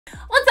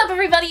What's up,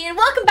 everybody, and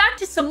welcome back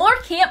to some more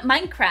Camp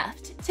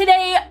Minecraft.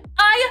 Today,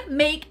 I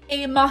make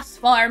a moss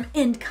farm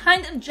and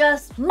kind of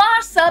just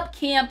moss up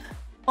camp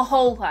a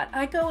whole lot.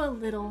 I go a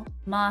little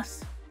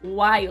moss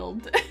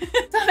wild.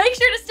 So make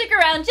sure to stick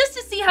around just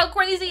to see how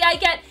crazy I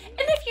get. And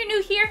if you're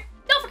new here,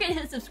 don't forget to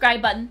hit the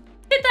subscribe button,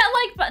 hit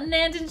that like button,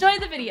 and enjoy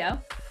the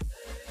video.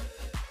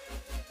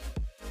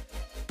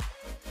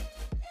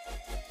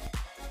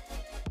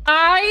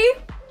 I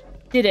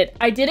did it.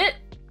 I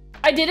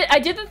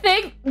did the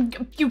thing.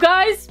 You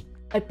guys,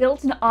 I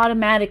built an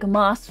automatic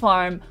moss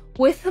farm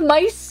with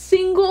my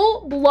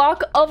single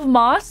block of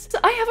moss.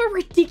 I have a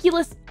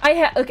ridiculous,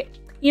 okay,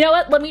 you know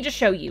what? Let me just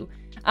show you.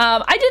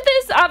 I did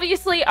this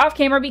obviously off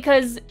camera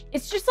because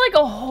it's just like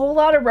a whole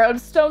lot of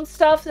redstone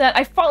stuff that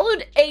I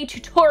followed a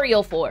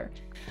tutorial for.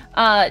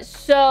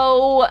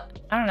 So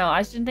I don't know.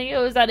 I just didn't think it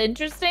was that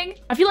interesting.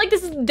 I feel like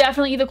this is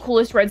definitely the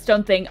coolest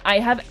redstone thing I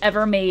have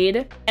ever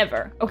made,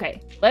 ever.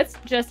 Okay, let's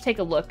just take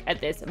a look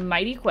at this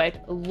mighty quick.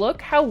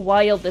 Look how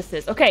wild this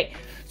is. Okay,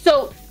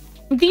 so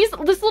this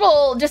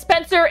little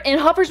dispenser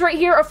and hoppers right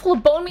here are full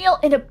of bone meal,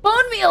 and it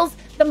bone meals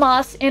the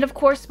moss. And of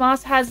course,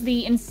 moss has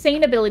the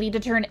insane ability to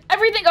turn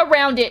everything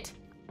around it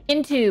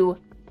into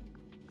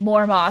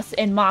more moss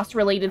and moss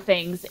related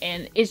things,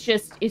 and it's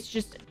just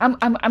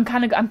I'm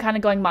kind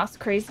of going moss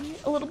crazy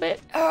a little bit.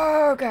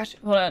 Oh gosh,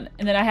 hold on.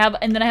 And then I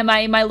have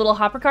my little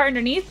hopper cart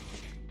underneath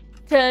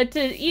to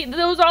eat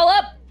those all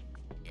up.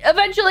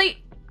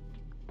 Eventually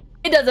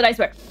it does it, I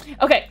swear.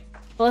 Okay,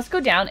 well, let's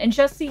go down and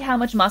just see how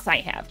much moss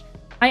I have.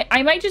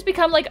 I might just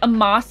become like a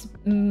moss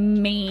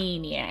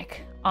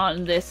maniac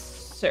on this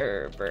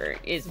server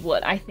is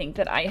what I think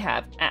that I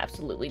have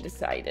absolutely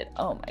decided.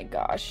 Oh my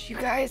gosh, you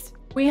guys.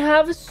 We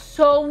have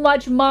so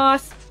much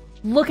moss.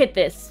 Look at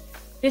this.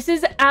 This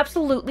is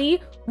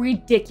absolutely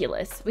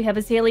ridiculous. We have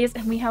azaleas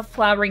and we have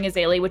flowering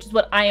azalea, which is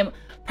what I am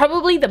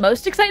probably the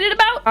most excited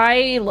about.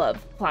 I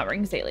love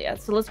flowering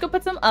azaleas. So let's go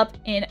put some up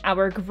in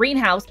our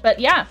greenhouse. But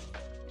yeah,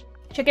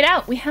 check it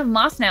out. We have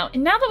moss now.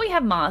 And now that we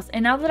have moss,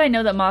 and now that I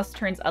know that moss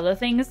turns other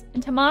things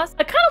into moss,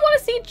 I kind of want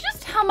to see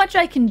just how much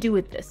I can do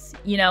with this,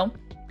 you know?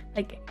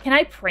 Like, can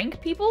I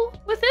prank people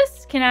with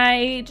this? Can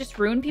I just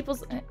ruin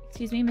people's...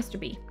 Excuse me, Mr.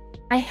 B.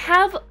 I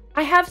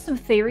have some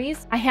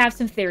theories.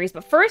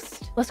 But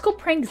first, let's go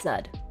prank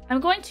Zud. I'm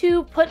going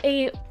to put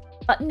a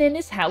button in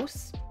his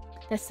house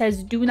that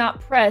says do not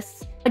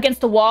press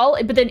against the wall,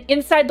 but then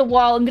inside the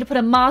wall, I'm gonna put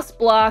a moss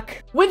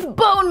block with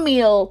bone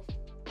meal.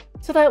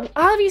 So that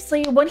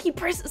obviously when he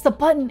presses the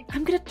button,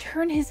 I'm gonna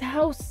turn his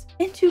house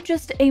into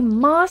just a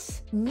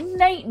moss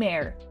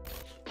nightmare.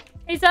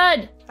 Hey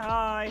Zud.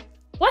 Hi.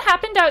 What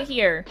happened out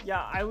here?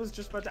 Yeah, I was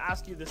just about to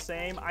ask you the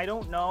same. I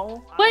don't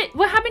know.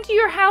 What happened to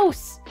your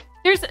house?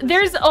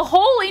 There's a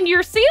hole in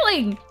your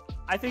ceiling.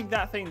 I think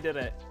that thing did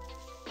it.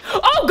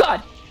 Oh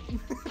God!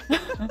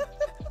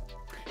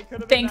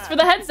 Thanks for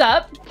the heads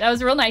up. That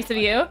was real nice of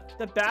you.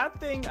 The bad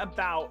thing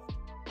about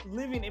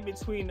living in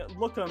between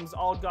Lookham's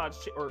old god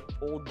shape,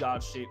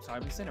 sorry,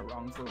 I've been saying it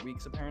wrong for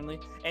weeks apparently,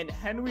 and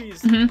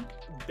Henry's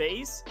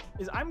base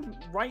is I'm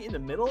right in the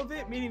middle of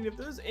it, meaning if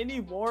there's any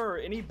war or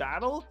any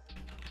battle,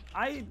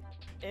 I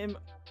am...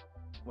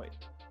 Wait.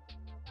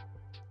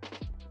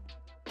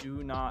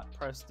 Do not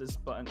press this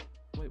button.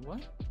 Wait,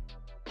 what?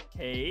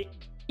 Kate?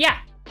 Yeah.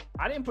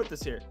 I didn't put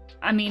this here.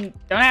 I mean,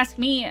 don't ask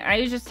me.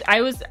 I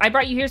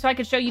brought you here so I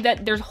could show you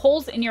that there's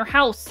holes in your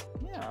house.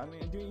 Yeah, I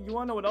mean, do you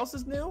want to know what else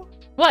is new?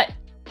 What?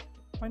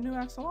 My new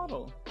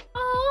axolotl.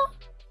 Oh,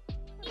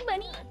 hey,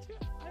 bunny. I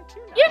have two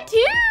now. You too.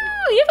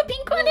 You have a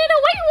pink one and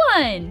a white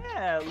one.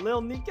 Yeah,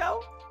 Lil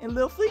Nico and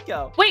Lil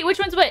Fleeko. Wait, which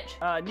one's which?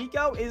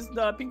 Nico is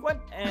the pink one,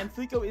 and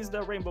Fleeko is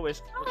the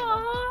rainbowish.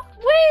 Aw,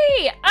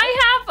 wait,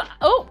 I have.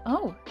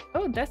 Oh,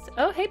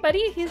 hey,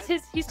 buddy. He's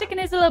sticking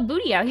his little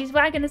booty out. He's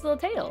wagging his little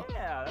tail.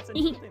 Yeah, that's a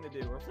good thing to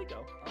do. Or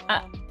Fleeko.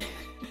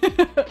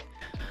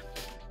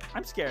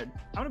 I'm scared.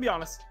 I'm gonna be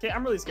honest. Okay,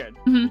 I'm really scared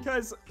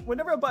because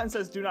whenever a button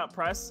says "Do not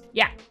press,"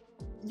 yeah,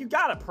 you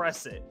gotta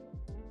press it.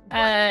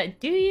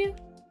 Do you?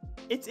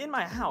 It's in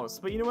my house,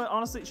 but you know what?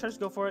 Honestly, should I just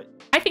go for it?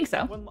 I think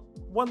so.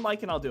 One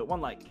like and I'll do it. One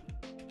like.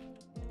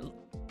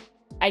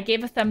 I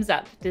gave a thumbs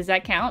up. Does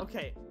that count?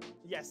 Okay.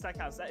 Yes, that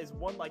counts. That is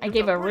one like. I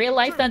gave a real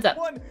life thumbs up.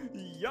 One.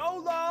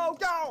 YOLO,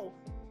 go!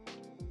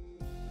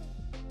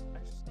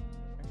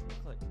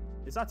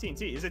 It's not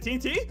TNT. Is it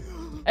TNT?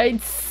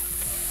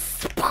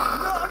 It's...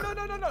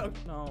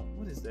 No,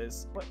 what is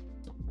this?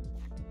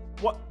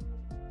 What?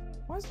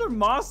 Why is there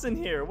moss in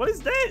here? What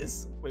is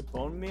this? Wait,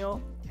 bone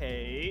meal?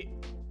 Okay.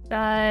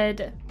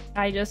 Dad,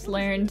 I just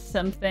learned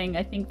something.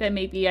 I think that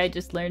maybe I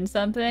just learned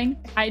something.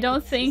 I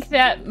don't think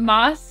that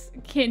moss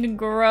can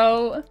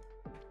grow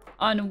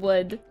on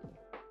wood.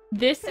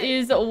 This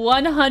is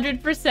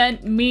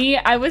 100% me.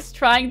 I was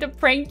trying to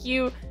prank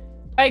you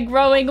by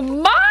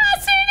growing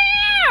moss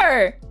in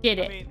here! Get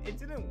it. I mean, it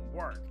didn't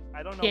work.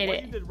 I don't know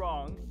what you did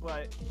wrong,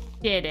 but...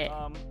 Get it.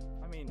 I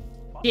mean...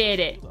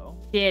 Get it.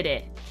 Did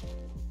it.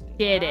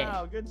 Did it.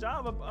 Wow, good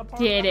job.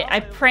 Did it.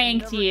 I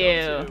pranked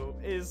you.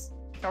 Is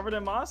covered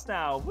in moss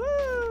now.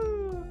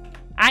 Woo!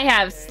 I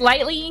have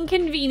slightly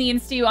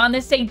inconvenienced you on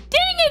this day.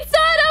 Dang it,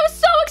 son!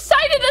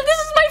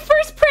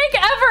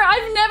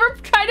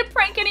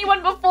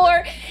 anyone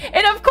before,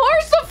 and of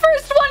course the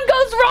first one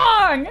goes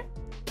wrong.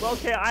 Well,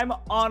 okay, I'm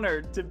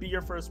honored to be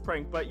your first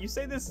prank, but you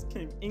say this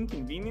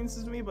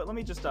inconveniences me, but let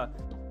me just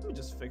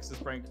fix this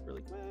prank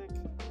really quick.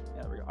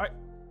 Yeah, there we go. All right,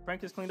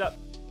 prank is cleaned up.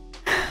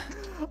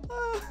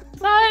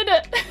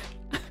 God.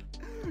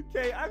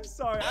 Okay, I'm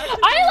sorry.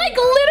 I like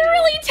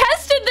literally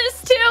tested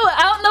this too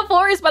out in the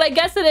forest, but I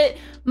guess that it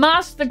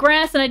mossed the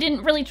grass and I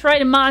didn't really try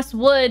to moss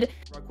wood.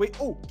 Wait,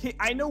 oh, okay,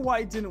 I know why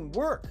it didn't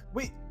work.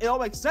 Wait, it all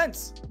makes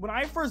sense. When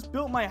I first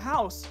built my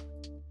house,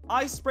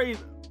 I sprayed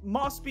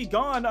Moss Be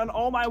Gone on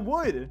all my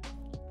wood.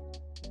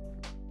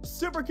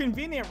 Super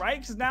convenient, right?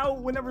 Because now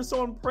whenever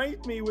someone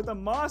pranked me with a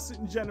moss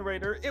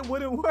generator, it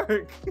wouldn't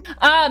work. But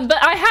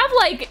I have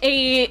like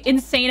a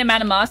insane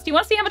amount of moss. Do you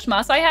want to see how much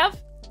moss I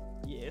have?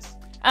 Yes.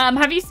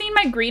 Have you seen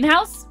my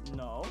greenhouse?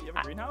 No, you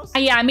have a greenhouse?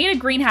 Yeah, I made a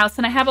greenhouse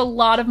and I have a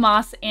lot of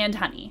moss and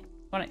honey.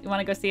 You want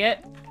to go see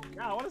it?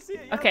 Yeah, I want to see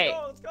it. Yeah, okay.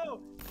 Let's go.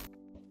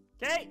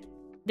 Okay.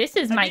 This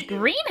is my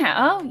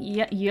greenhouse. Oh,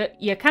 yeah,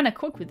 you're kind of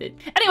quick with it.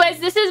 Anyways,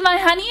 this is my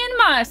honey and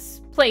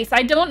moss place.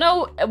 I don't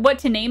know what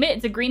to name it.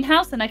 It's a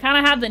greenhouse, and I kind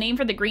of have the name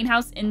for the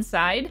greenhouse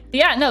inside. But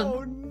yeah, no.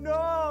 Oh,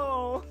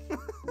 no.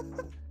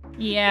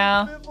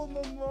 Yeah.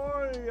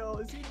 Memorial.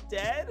 Is he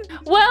dead?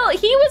 Well,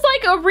 he was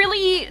like a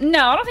really...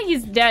 No, I don't think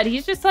he's dead.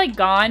 He's just like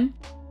gone.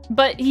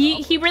 But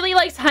he really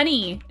likes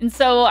honey, and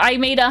so I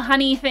made a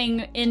honey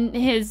thing in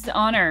his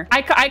honor.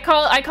 I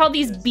call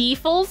these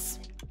beefles.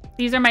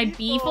 These are my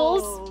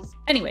beefles.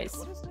 Anyways,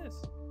 what is this?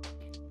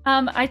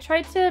 I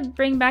tried to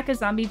bring back a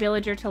zombie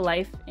villager to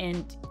life,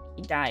 and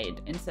he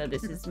died, and so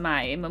this is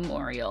my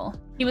memorial.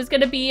 He was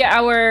gonna be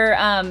our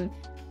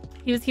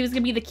he was gonna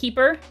be the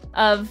keeper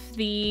of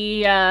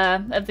the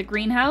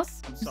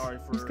greenhouse. I'm sorry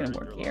for. I'm just gonna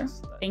work here.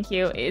 Thank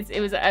you.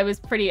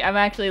 I'm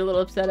actually a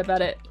little upset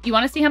about it. You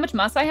want to see how much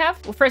moss I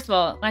have? Well, first of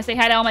all, when I say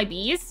hi to all my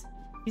bees,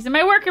 these are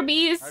my worker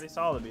bees. I already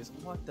saw the bees.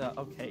 What the?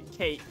 Okay,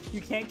 Kate,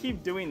 you can't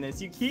keep doing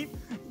this. You keep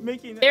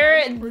making.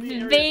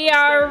 They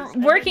are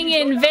working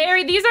in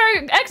these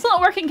are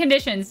excellent working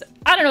conditions.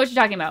 I don't know what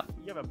you're talking about.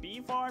 You have a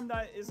bee farm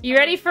that is. You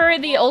ready for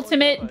the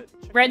ultimate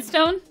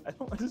redstone? I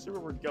don't understand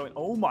where we're going.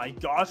 Oh my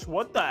gosh,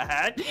 what the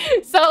heck?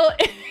 So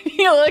if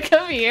you look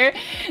up here,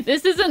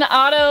 this is an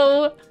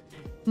auto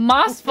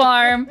moss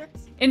farm,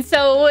 and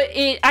so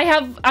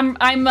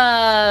I'm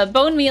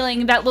bone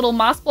mealing that little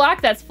moss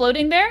block that's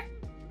floating there,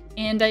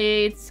 and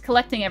it's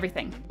collecting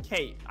everything.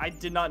 Kate, I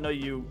did not know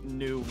you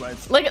knew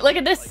redstone. Look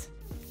at this.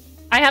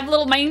 I have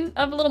little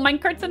mine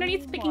carts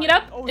underneath, picking it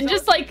up, and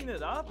just like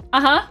it up? Oh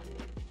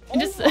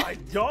my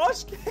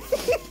gosh.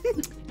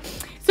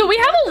 So we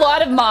have a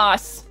lot of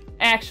moss,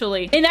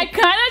 actually, and I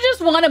kind of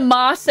just want to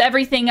moss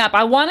everything up.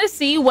 I want to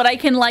see what I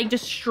can like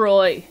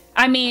destroy.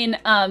 I mean,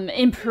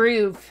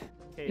 improve.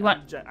 Okay,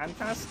 I'm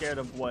kind of scared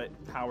of what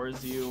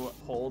powers you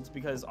hold,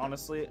 because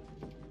honestly,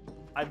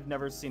 I've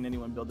never seen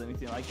anyone build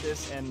anything like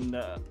this, and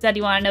So do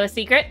you want to know a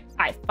secret?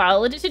 I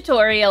followed a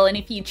tutorial, and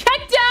if you check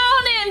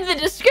down in the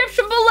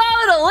description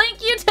below, it'll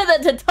link you to the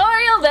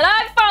tutorial that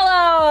I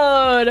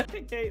followed.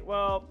 Okay, Kate,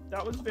 well,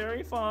 that was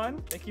very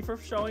fun. Thank you for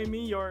showing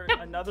me your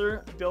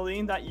another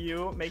building that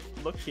you make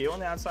look cute on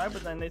the outside,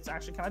 but then it's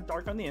actually kind of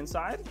dark on the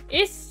inside.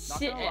 It's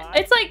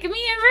like me in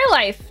real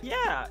life.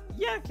 Yeah,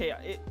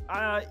 Kate.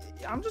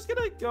 I'm just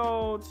gonna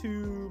go to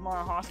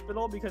my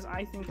hospital because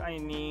I think I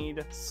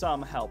need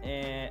some help.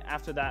 And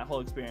after that whole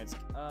experience,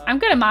 I'm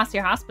gonna moss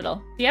your hospital.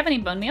 Do you have any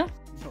bone meal?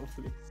 No,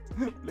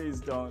 please, please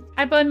don't.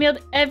 I bone mealed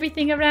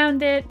everything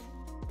around it.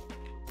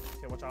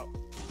 Okay, watch out.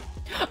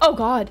 Oh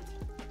God.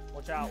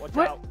 Watch out.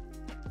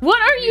 What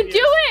are you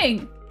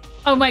doing?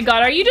 Oh my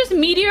God, are you just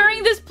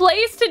meteoring this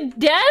place to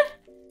death?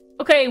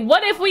 Okay,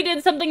 what if we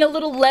did something a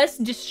little less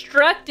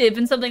destructive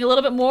and something a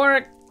little bit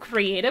more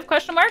creative?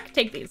 Question mark?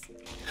 Take these.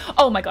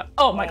 Oh my God.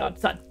 Oh my God,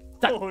 son.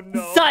 Oh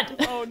no. Son.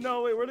 Oh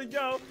no, wait, where'd it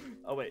go?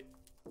 Oh wait.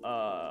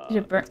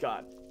 It's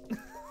gone.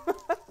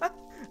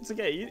 It's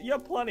okay. You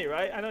have plenty,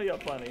 right? I know you have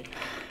plenty.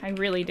 I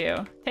really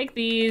do. Take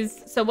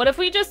these. So what if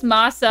we just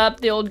moss up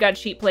the old God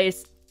sheep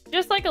place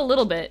just like a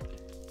little bit?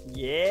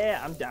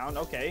 Yeah, I'm down.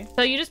 Okay.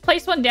 So you just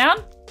place one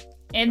down,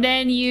 and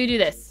then you do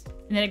this,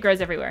 and then it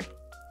grows everywhere.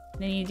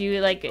 And then you do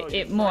like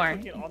it more.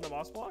 On the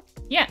moss block?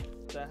 Yeah.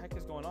 What the heck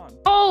is going on?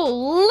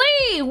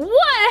 Holy!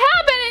 What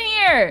happened in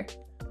here?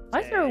 Why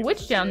is there a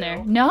witch down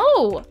there?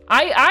 No,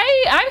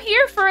 I'm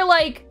here for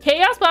like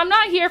chaos, but I'm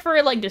not here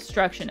for like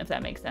destruction, if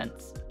that makes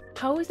sense.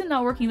 How is it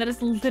not working? That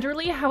is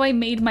literally how I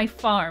made my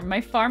farm. My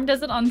farm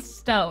does it on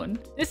stone.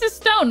 This is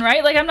stone,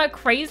 right? Like I'm not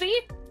crazy?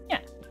 Yeah.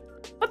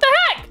 What the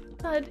heck?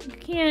 God, you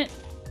can't.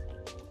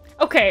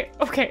 Okay.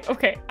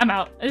 I'm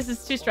out. This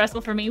is too stressful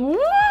for me. Woo!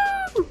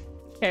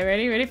 Okay,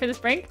 ready for this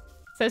prank?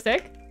 So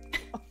sick.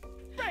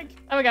 Prank.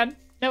 Oh my God.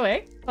 No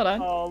way. Hold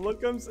on. Oh,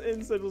 Lookham's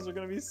individuals are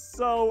gonna be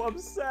so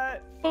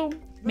upset. Boom.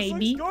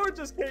 Maybe. This looks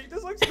gorgeous, Kate.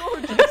 This looks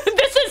gorgeous.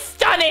 This is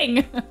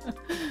stunning.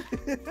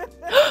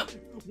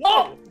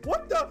 Whoa!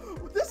 What the?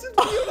 This is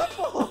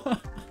beautiful.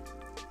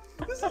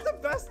 This is the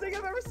best thing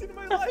I've ever seen in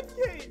my life,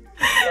 Kate.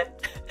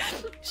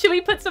 Should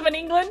we put some in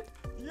England?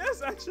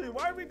 Yes, actually.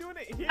 Why are we doing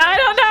it here? I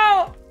don't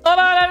know. Hold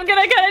on, I'm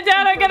gonna cut it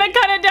down. I'm gonna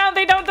cut it down.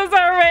 They don't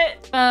deserve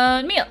it.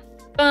 Bone meal.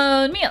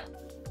 Bone meal.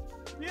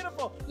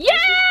 Beautiful.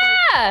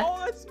 Yeah!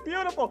 Oh, that's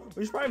beautiful.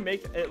 We should probably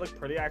make it look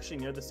pretty actually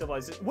near the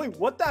civilization. Wait,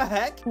 what the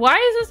heck? Why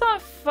is this on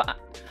fire?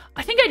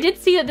 I think I did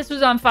see that this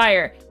was on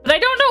fire, but I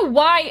don't know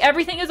why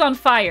everything is on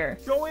fire.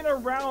 Going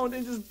around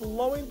and just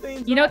blowing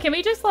things You know, up. Can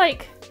we just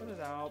like... Put it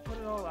out. Put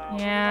it all out.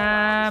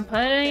 Yeah,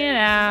 putting it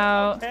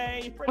out.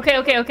 Okay.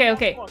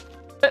 Okay.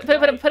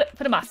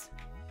 Put a moss.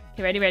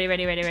 Okay, ready.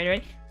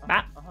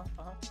 Bop.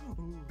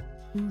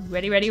 Ready.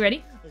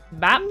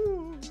 Bop.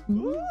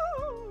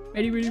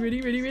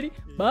 Ready.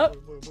 Bop.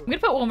 I'm gonna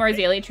put one more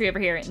azalea tree over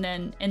here, and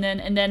then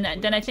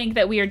I think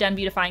that we are done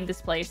beautifying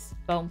this place.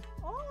 Boom.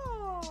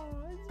 Oh,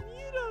 it's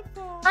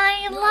beautiful.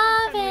 I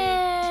love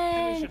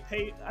Henry it. should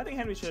pay. I think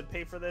Henry should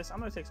pay for this. I'm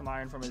gonna take some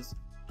iron from his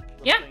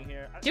thing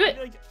here. Do it.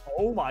 Like,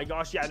 oh my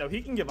gosh, yeah, no,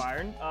 he can give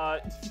iron. Oh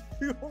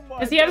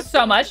Does he have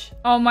so much?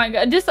 Oh my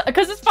god,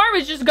 because this farm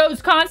just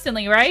goes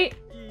constantly, right?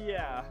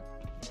 Yeah.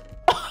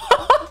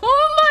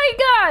 Oh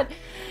my god.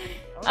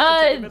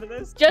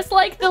 Just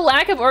like the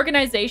lack of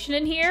organization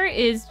in here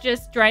is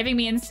just driving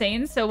me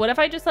insane. So what if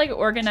I just like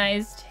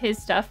organized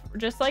his stuff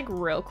just like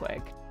real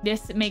quick?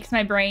 This makes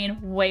my brain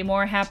way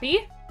more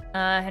happy.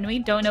 Henry,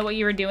 don't know what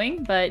you were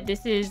doing, but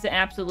this is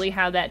absolutely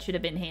how that should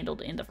have been handled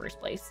in the first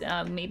place.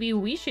 Maybe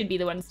we should be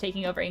the ones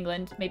taking over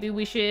England. Maybe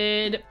we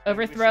should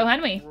overthrow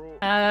Henry.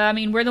 I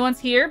mean, we're the ones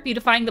here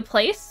beautifying the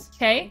place.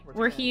 Okay,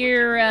 we're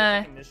here.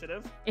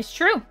 Initiative. It's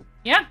true.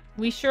 Yeah,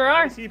 we sure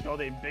are. He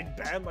built a big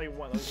bed, like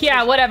what? Like,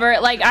 yeah, whatever.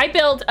 Like, I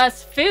built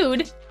us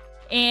food,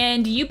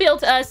 and you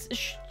built us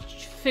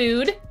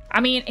food. I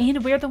mean,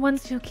 and we're the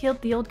ones who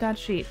killed the old god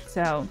sheep,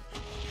 so...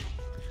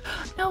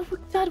 No,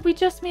 Dad, we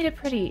just made it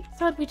pretty.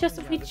 Dad, we just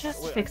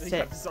fixed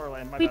it.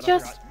 We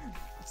just...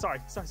 Sorry.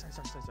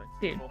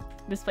 Dude,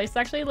 this place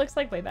actually looks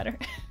like way better.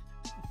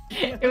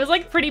 It was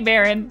like pretty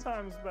barren.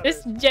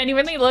 This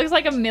genuinely looks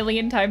like a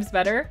million times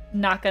better.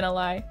 Not gonna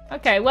lie.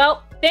 Okay,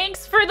 well,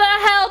 thanks for the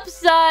help,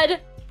 Zud.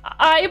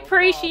 I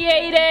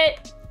appreciate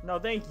it. No,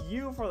 thank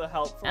you for the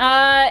help.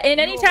 And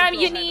anytime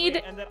you need...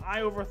 And then I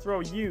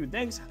overthrow you.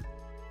 Thanks.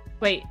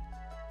 Wait.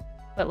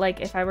 But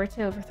like, if I were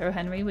to overthrow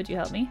Henry, would you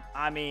help me?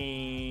 I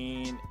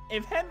mean,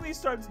 if Henry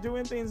starts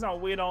doing things that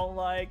we don't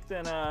like,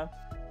 then,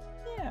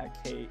 yeah,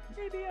 Kate,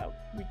 maybe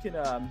we could,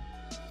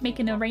 make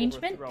an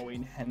arrangement?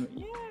 Overthrowing Henry.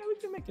 Yeah, we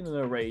can make an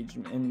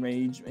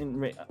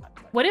arrangement.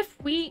 What if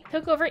we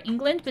took over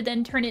England, but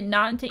then turned it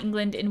not into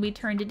England and we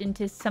turned it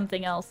into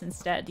something else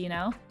instead, you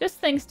know? Just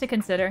things to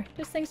consider.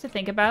 Just things to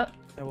think about.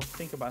 I will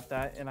think about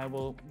that, and I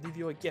will leave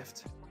you a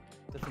gift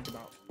to think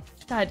about.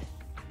 God.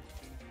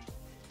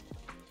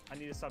 I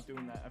need to stop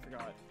doing that. I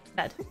forgot.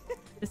 Zud.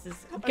 This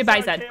is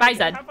goodbye, Zud. Bye,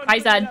 Zud. Bye,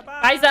 Zud.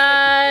 Bye,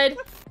 Zud.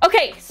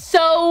 Okay,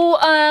 so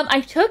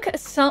I took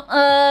some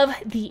of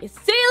the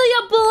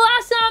azalea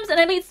blossoms and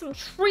I made some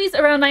trees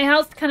around my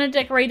house to kind of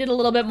decorate it a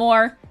little bit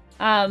more.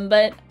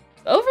 But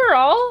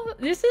overall,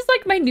 this is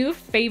like my new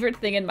favorite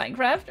thing in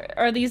Minecraft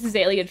are these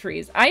azalea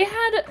trees. I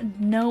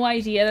had no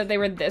idea that they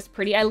were this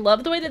pretty. I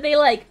love the way that they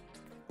like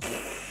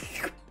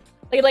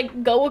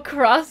go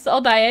across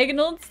all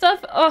diagonal and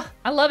stuff. Oh,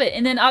 I love it.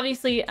 And then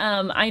obviously,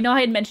 I know I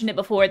had mentioned it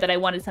before that I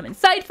wanted some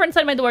inside for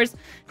inside my doors.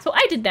 So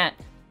I did that.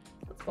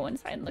 Let's go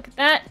inside and look at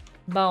that.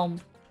 Boom.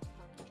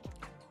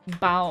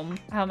 Boom.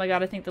 Oh my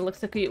god, I think that looks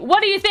so cute.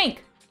 What do you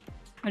think?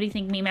 What do you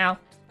think, Meow?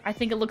 I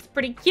think it looks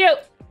pretty cute.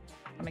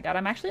 Oh my god,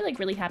 I'm actually like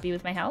really happy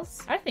with my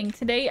house. I think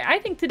today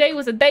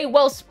was a day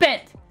well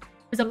spent.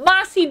 It was a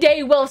mossy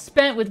day well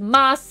spent with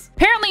moss.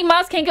 Apparently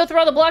moss can't go through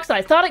all the blocks that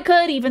I thought it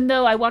could, even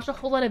though I watched a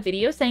whole lot of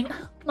videos saying,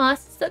 oh,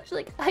 moss is such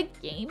like a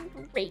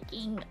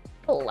game-breaking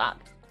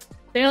block.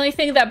 The only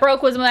thing that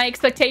broke was my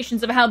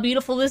expectations of how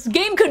beautiful this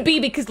game could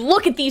be, because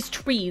look at these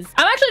trees.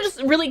 I'm actually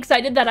just really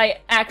excited that I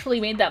actually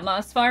made that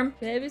moss farm.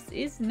 This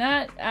is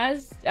not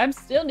as... I'm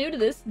still new to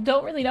this.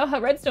 Don't really know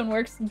how redstone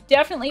works.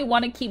 Definitely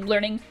want to keep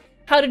learning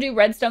how to do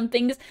redstone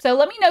things. So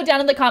let me know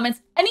down in the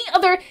comments any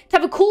other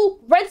type of cool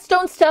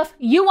redstone stuff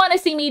you want to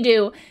see me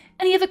do.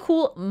 Any other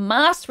cool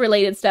moss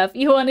related stuff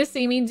you want to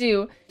see me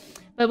do.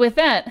 But with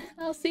that,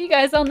 I'll see you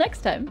guys all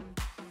next time.